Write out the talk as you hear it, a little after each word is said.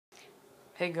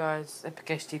Hey guys, Epic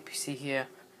HTPC here,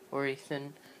 or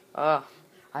Ethan. I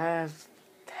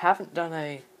haven't done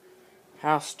a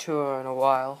house tour in a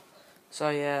while, so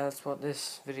yeah, that's what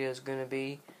this video is gonna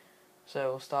be.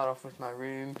 So we'll start off with my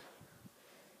room.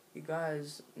 You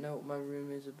guys know what my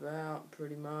room is about,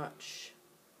 pretty much.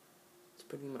 It's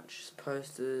pretty much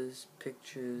posters,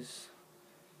 pictures,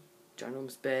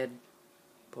 ginormous bed,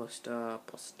 poster,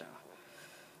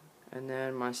 and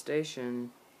then my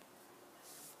station.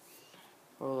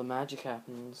 Where all the magic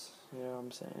happens, you know what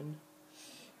I'm saying?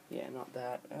 Yeah, not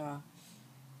that.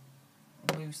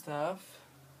 Blue stuff.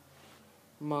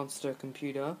 Monster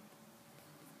computer.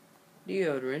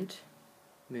 Deodorant.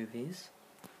 Movies.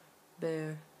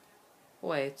 Bear.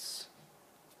 Weights.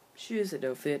 Shoes that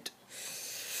don't fit.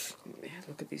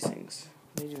 Look at these things.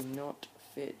 They do not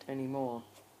fit anymore.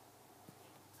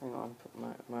 Hang on,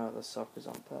 put my other sockers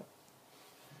on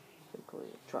perfectly.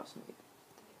 Trust me.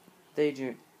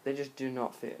 They just do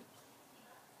not fit.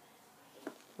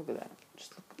 Look at that.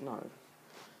 Just look. No.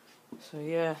 So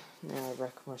yeah, now I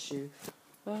wreck my shoe.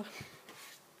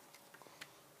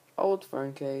 Old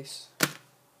phone case.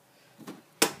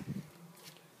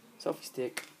 Selfie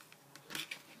stick.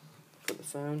 For the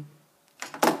phone.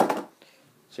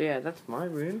 So yeah, that's my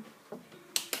room.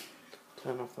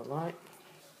 Turn off the light.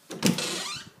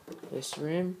 This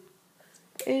room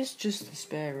is just a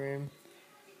spare room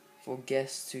for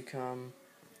guests to come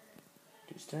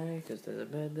to stay, because there's a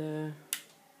bed there.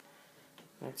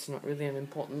 That's not really an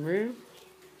important room.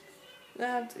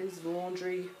 That is the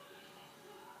laundry.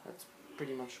 That's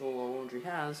pretty much all the laundry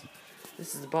has.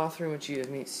 This is the bathroom, which you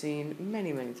have seen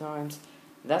many times.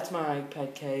 That's my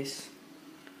iPad case.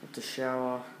 That's a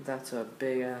shower. That's a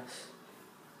big ass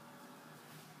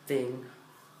thing.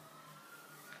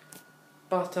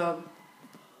 Bathtub.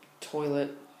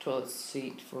 Toilet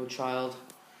seat for a child.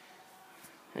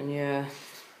 And yeah,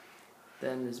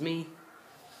 then there's me.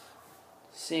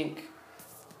 Sink.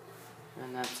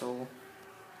 And that's all.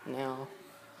 Now,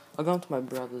 I'll go into my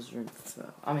brother's room.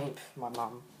 My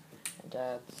mum and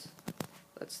dad's.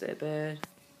 That's their bed.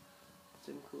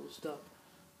 Some cool stuff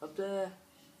up there.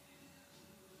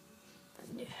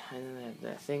 And yeah, and then they have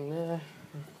their thing there.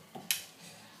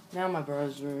 Now my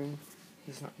brother's room.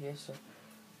 He's not here, so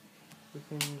we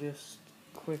can just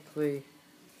quickly.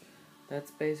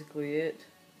 That's basically it.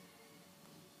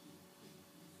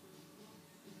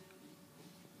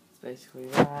 It's basically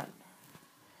that.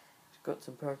 Got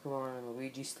some Pokemon and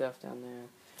Luigi stuff down there.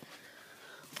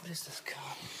 What is this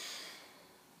called?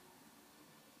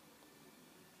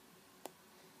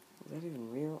 Is that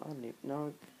even real? I don't even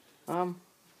know.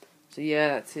 So yeah,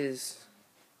 that's his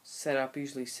setup.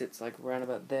 Usually sits like around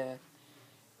about there.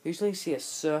 Usually see a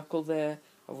circle there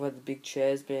of where the big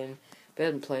chair's been. But I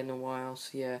haven't played in a while,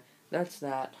 so yeah, that's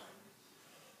that.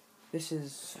 This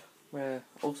is where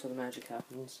also the magic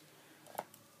happens.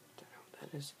 Don't know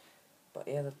what that is. But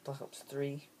yeah, the Black Ops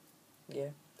 3,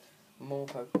 yeah, more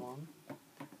Pokemon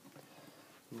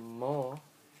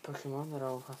that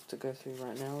I'll have to go through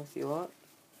right now with you lot.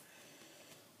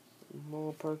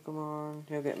 More Pokemon.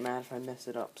 He'll get mad if I mess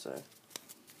it up, so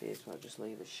I'll just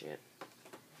leave this shit.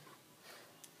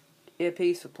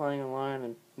 Earpiece for playing online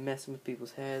and messing with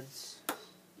people's heads.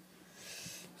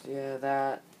 So yeah,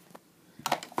 that.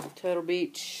 Turtle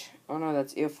Beach. Oh no,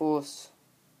 that's Air Force.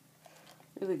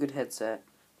 Really good headset.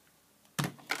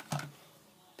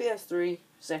 PS3,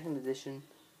 2nd edition.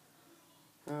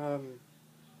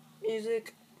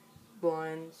 Music,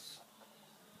 blinds.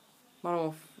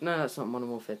 No, that's not Modern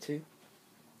Warfare 2.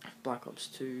 Black Ops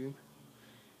 2.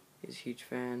 He's a huge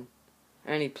fan.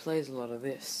 And he plays a lot of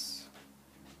this.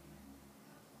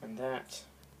 And that.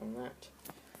 And that.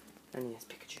 And yes,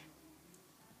 Pikachu.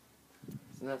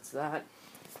 So that's that.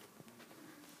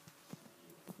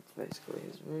 That's basically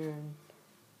his room.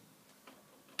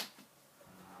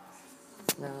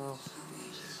 Now,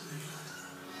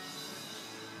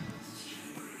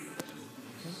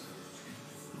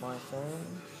 my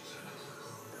phone.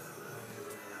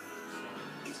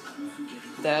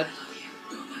 Dad,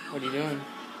 what are you doing?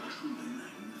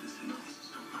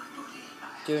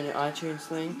 Doing your iTunes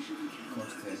thing?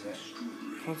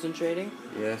 Concentrating?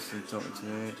 Yes, you're talking to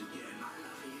me.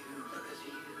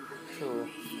 Cool.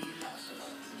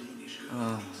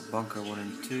 Bunker 1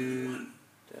 and 2.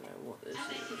 Don't know what this is.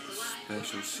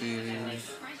 Special series.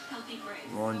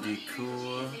 Ron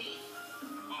Cool.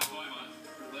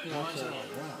 Okay.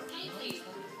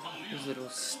 His little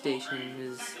station,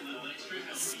 his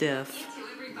stuff.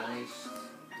 Nice.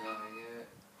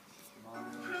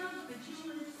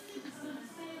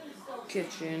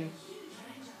 Kitchen.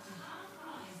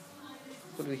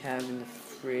 What do we have in the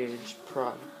fridge?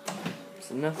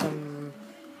 So nothing.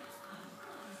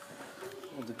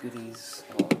 goodies.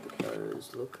 Oh, look at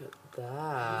those. Look at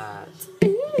that.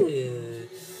 Ew.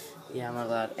 Yeah, I'm not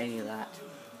allowed any of that.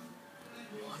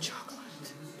 More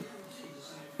chocolate.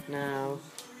 Now,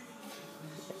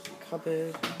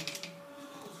 cupboard.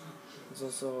 It's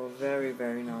also a very,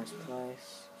 very nice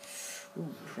place.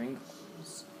 Ooh,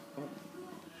 Pringles. Oh.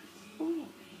 Ooh.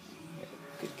 Yeah,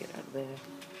 good, get out of there.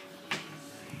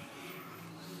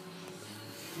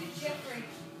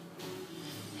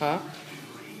 Huh?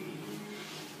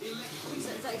 Is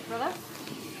that your brother?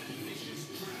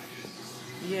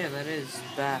 Yeah, that is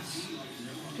Bass.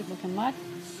 Good looking lad.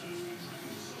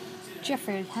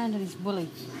 Jeffrey had handed his bully.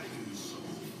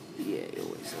 Yeah, he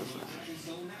always says that.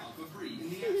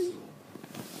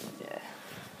 Yeah.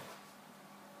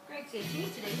 Greg's 18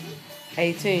 today.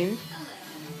 18?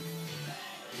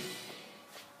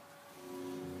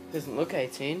 Doesn't look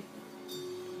 18. I've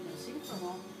seen it for a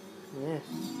while. Yeah.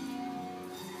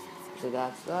 So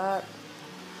that's that.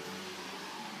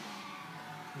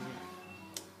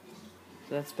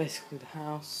 So that's basically the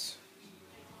house.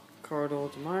 Corridor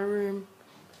to my room.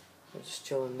 I'm just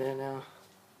chilling there now.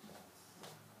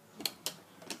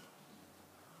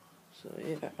 So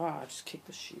yeah, I just kicked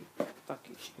the shoe. Fuck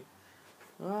you, shoe.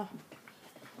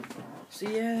 So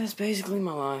yeah, that's basically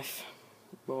my life.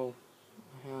 Well,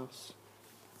 my house,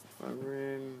 my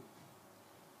room.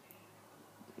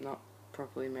 Not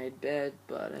properly made bed,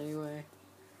 but anyway.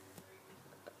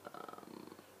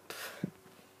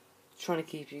 Trying to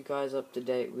keep you guys up to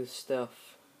date with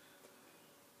stuff.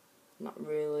 Not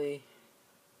really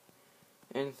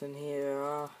anything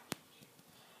here.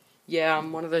 Yeah,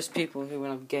 I'm one of those people who,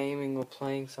 when I'm gaming or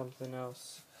playing something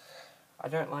else, I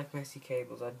don't like messy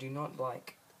cables. I do not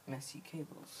like messy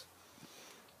cables.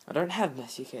 I don't have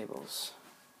messy cables,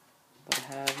 but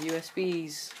I have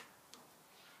USBs.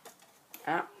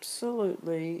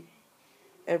 Absolutely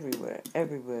everywhere,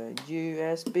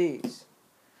 USBs.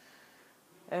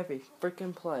 Every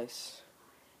freaking place.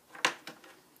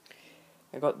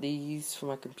 I got these for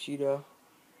my computer.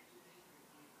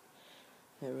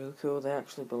 They're really cool. They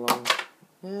actually belong.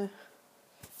 Yeah.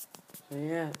 So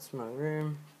yeah, it's my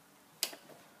room.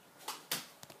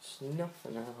 There's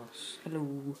nothing else.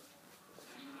 Hello.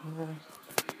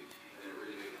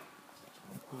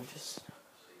 I just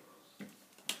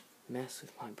mess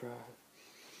with my bro.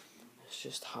 Let's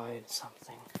just hide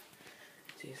something.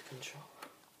 It's his control.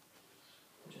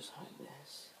 Just hide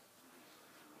this.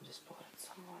 Just put it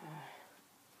somewhere.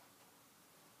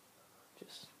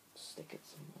 Just stick it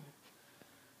somewhere.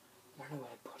 I don't know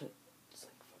where to put it. It's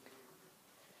like fucking.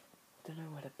 I don't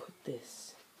know where to put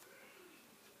this.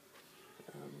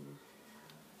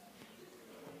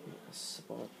 A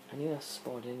spot. I need a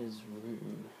spot in his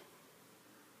room.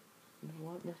 You know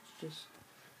what? Let's just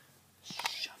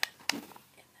shove it in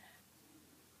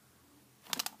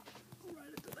there.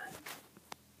 Right at the back.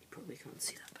 You probably can't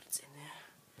see that, but it's in there.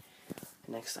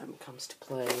 Next time it comes to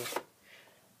play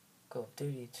Call of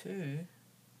Duty 2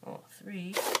 or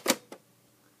 3,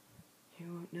 you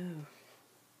won't know.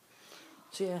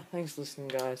 So yeah, thanks for listening,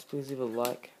 guys. Please leave a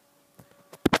like,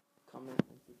 comment,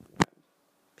 and subscribe.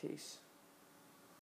 Peace.